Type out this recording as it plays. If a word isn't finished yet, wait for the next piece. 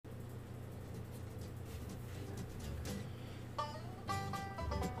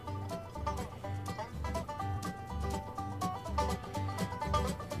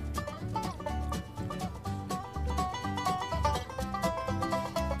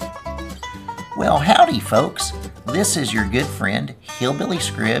Well, howdy, folks. This is your good friend, Hillbilly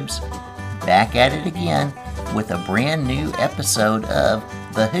Scribs, back at it again with a brand new episode of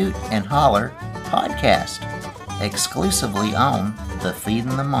the Hoot and Hollar podcast, exclusively on the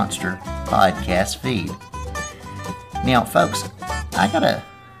Feeding the Monster podcast feed. Now, folks, I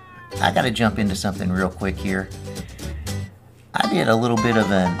gotta jump into something real quick here. I did a little bit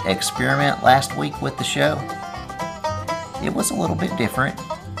of an experiment last week with the show. It was a little bit different.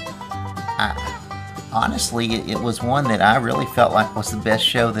 Honestly, it was one that I really felt like was the best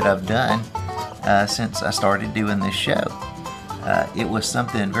show that I've done since I started doing this show. It was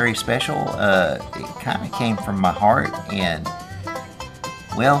something very special. It kind of came from my heart, and,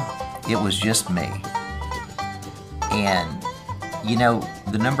 well, it was just me. And, you know,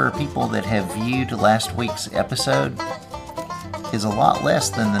 the number of people that have viewed last week's episode is a lot less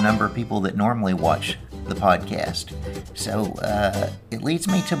than the number of people that normally watch the podcast. So it leads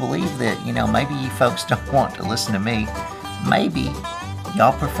me to believe that, maybe you folks don't want to listen to me. Maybe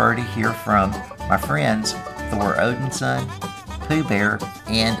y'all prefer to hear from my friends Thor Odinson, Pooh Bear,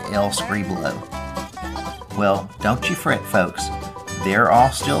 and El Scriblo. Well, don't you fret, folks. They're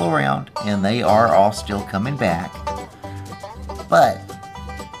all still around, and they are all still coming back. But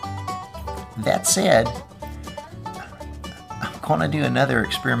that said, I'm going to do another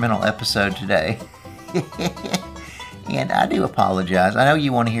experimental episode today. And I do apologize. I know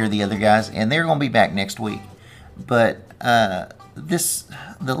you want to hear the other guys, and they're going to be back next week. But the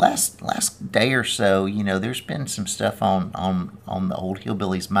last day or so, there's been some stuff on the old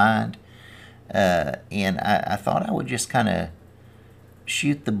hillbilly's mind, and I thought I would just kind of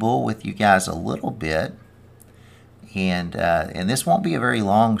shoot the bull with you guys a little bit. And this won't be a very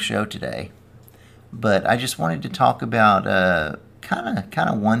long show today, but I just wanted to talk about kind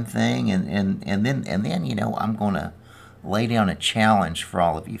of one thing, and then I'm going to lay down a challenge for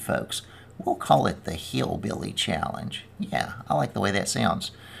all of you folks. We'll call it the Hillbilly Challenge. Yeah, I like the way that sounds.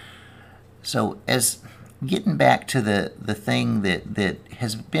 So, as getting back to the thing that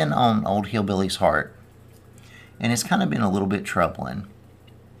has been on old Hillbilly's heart, and it's kind of been a little bit troubling.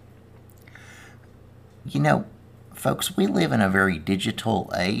 Folks, we live in a very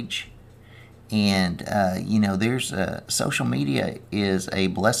digital age, and there's social media is a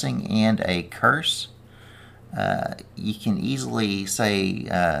blessing and a curse. You can easily say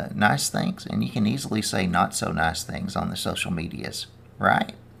nice things, and you can easily say not so nice things on the social medias,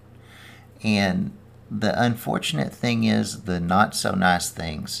 right? And the unfortunate thing is the not so nice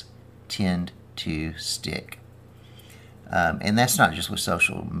things tend to stick. And that's not just with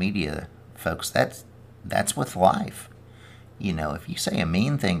social media, folks. That's with life. If you say a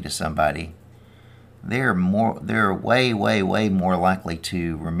mean thing to somebody, they're way, way, way more likely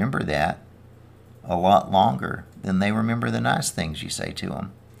to remember that a lot longer than they remember the nice things you say to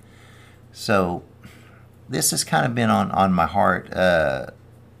them. So this has kind of been on my heart.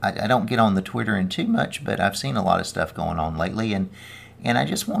 I don't get on the Twitter in too much, but I've seen a lot of stuff going on lately, and I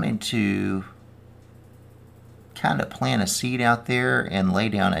just wanted to kind of plant a seed out there and lay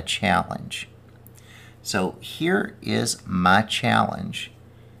down a challenge. So here is my challenge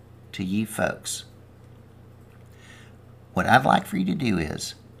to you folks. What I'd like for you to do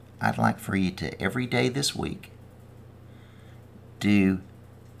is, I'd like for you to, every day this week, do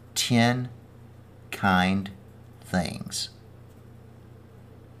 10 kind things.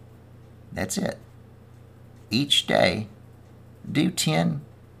 That's it. Each day, do 10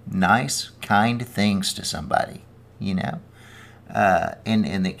 nice, kind things to somebody, And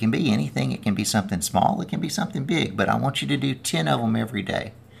it can be anything. It can be something small. It can be something big. But I want you to do 10 of them every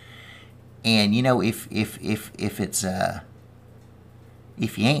day. And if it's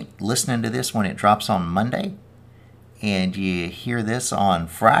if you ain't listening to this when it drops on Monday, and you hear this on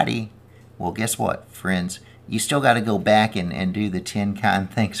Friday, well, guess what, friends? You still got to go back and do the 10 kind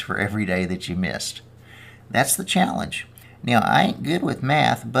things for every day that you missed. That's the challenge. Now, I ain't good with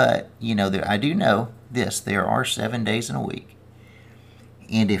math, but I do know this: there are 7 days in a week.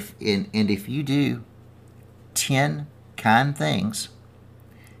 And if you do 10 kind things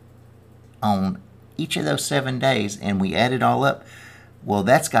on each of those 7 days, and we add it all up, well,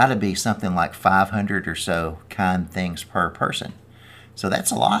 that's got to be something like 500 or so kind things per person. So that's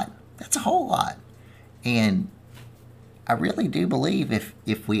a lot. That's a whole lot. And I really do believe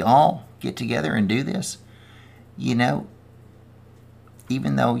if we all get together and do this, even though,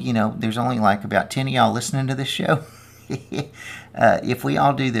 there's only like about 10 of y'all listening to this show, if we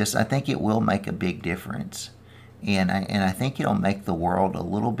all do this, I think it will make a big difference. And I think it'll make the world a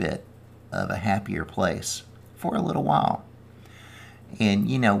little bit of a happier place for a little while. And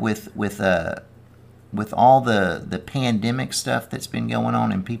with with all the pandemic stuff that's been going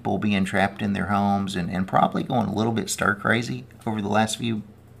on and people being trapped in their homes and probably going a little bit stir crazy over the last few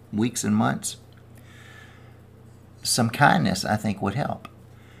weeks and months, some kindness I think would help.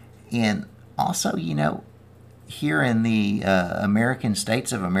 And also, here in the American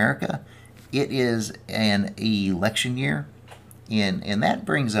states of America, it is an election year, and that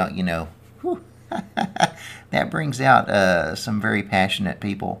brings out, that brings out some very passionate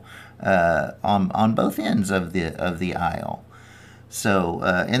people on both ends of the aisle. So,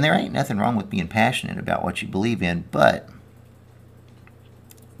 and there ain't nothing wrong with being passionate about what you believe in, but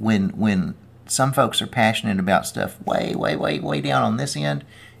when some folks are passionate about stuff way down on this end,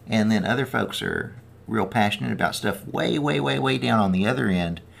 and then other folks are real passionate about stuff way down on the other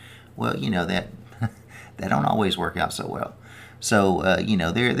end, well, that that don't always work out so well. So,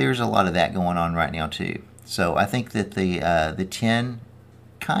 there's a lot of that going on right now too. So I think that the 10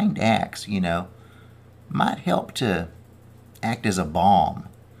 kind acts, might help to act as a balm,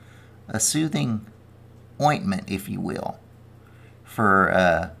 a soothing ointment, if you will,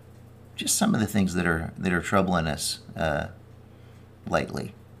 for just some of the things that are troubling us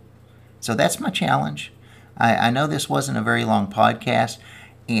lately. So that's my challenge. I know this wasn't a very long podcast,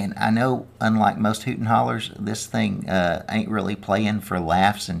 and I know, unlike most Hoot and Hollers, this thing ain't really playing for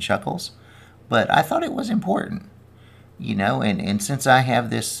laughs and chuckles, but I thought it was important, and since I have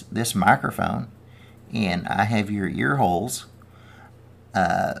this microphone and I have your ear holes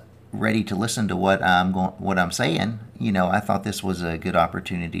ready to listen to what I'm saying, I thought this was a good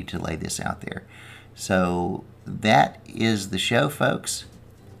opportunity to lay this out there. So that is the show, folks,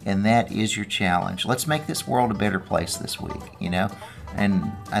 and that is your challenge. Let's make this world a better place this week,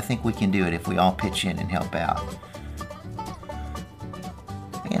 and I think we can do it if we all pitch in and help out.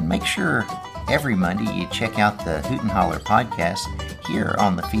 And make sure every Monday you check out the Hoot and Holler podcast here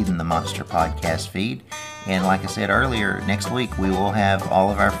on the Feeding the Monster podcast feed. And like I said earlier, next week we will have all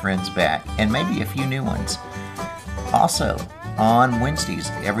of our friends back, and maybe a few new ones. Also, on Wednesdays,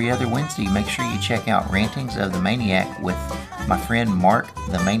 every other Wednesday, make sure you check out Rantings of the Maniac with my friend Mark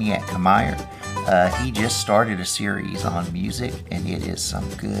the Maniac Kamier. He just started a series on music, and it is some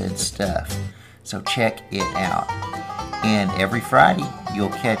good stuff. So check it out. And every Friday, you'll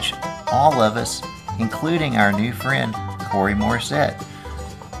catch all of us, including our new friend Corey Morissette,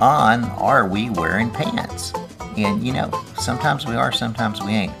 on Are We Wearing Pants? And sometimes we are, sometimes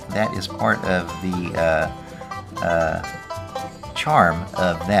we ain't. That is part of the charm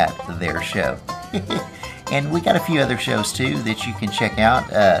of their show. And we got a few other shows too that you can check out.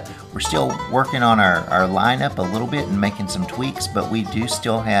 We're still working on our lineup a little bit and making some tweaks, but we do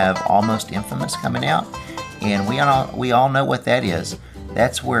still have Almost Infamous coming out, and we all know what that is.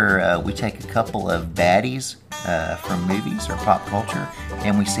 That's where we take a couple of baddies from movies or pop culture,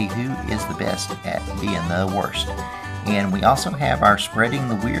 and we see who is the best at being the worst. And we also have our Spreading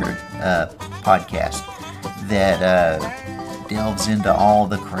the Weird podcast that delves into all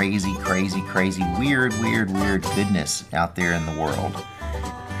the crazy, weird goodness out there in the world.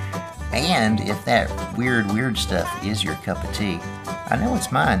 And if that weird stuff is your cup of tea, I know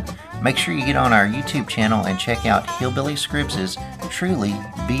it's mine. Make sure you get on our YouTube channel and check out Hillbilly Scribs' Truly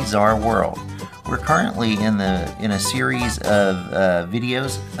Bizarre World. We're currently in a series of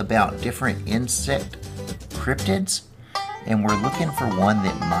videos about different insect cryptids, and we're looking for one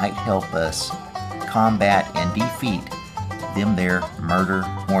that might help us combat and defeat them there murder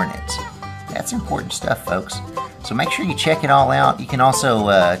hornets. That's important stuff, folks. So make sure you check it all out. You can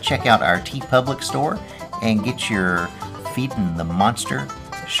also check out our TeePublic store and get your Feeding the Monster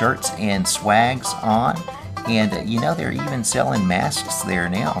shirts and swags on. And they're even selling masks there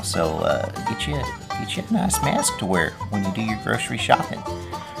now. So get you a nice mask to wear when you do your grocery shopping.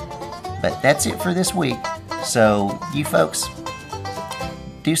 But that's it for this week. So you folks,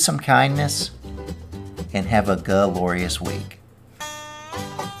 do some kindness and have a glorious week.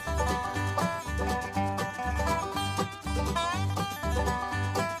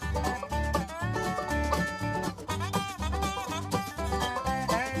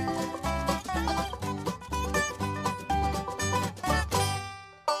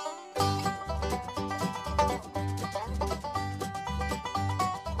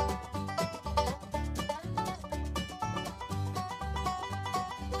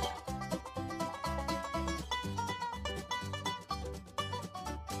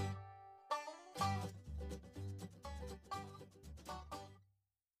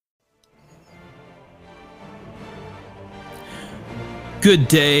 Good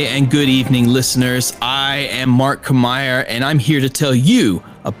day and good evening, listeners. I am Mark Kamier, and I'm here to tell you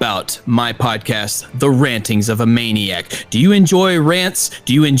about my podcast, The Rantings of a Maniac. Do you enjoy rants?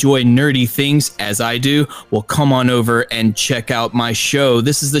 Do you enjoy nerdy things as I do? Well, come on over and check out my show.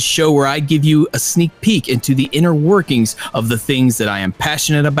 This is the show where I give you a sneak peek into the inner workings of the things that I am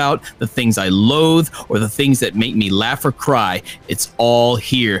passionate about, the things I loathe, or the things that make me laugh or cry. It's all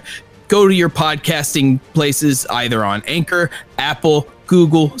here. Go to your podcasting places, either on Anchor, Apple,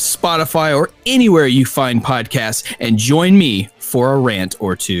 Google, Spotify, or anywhere you find podcasts, and join me for a rant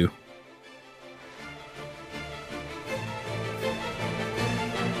or two.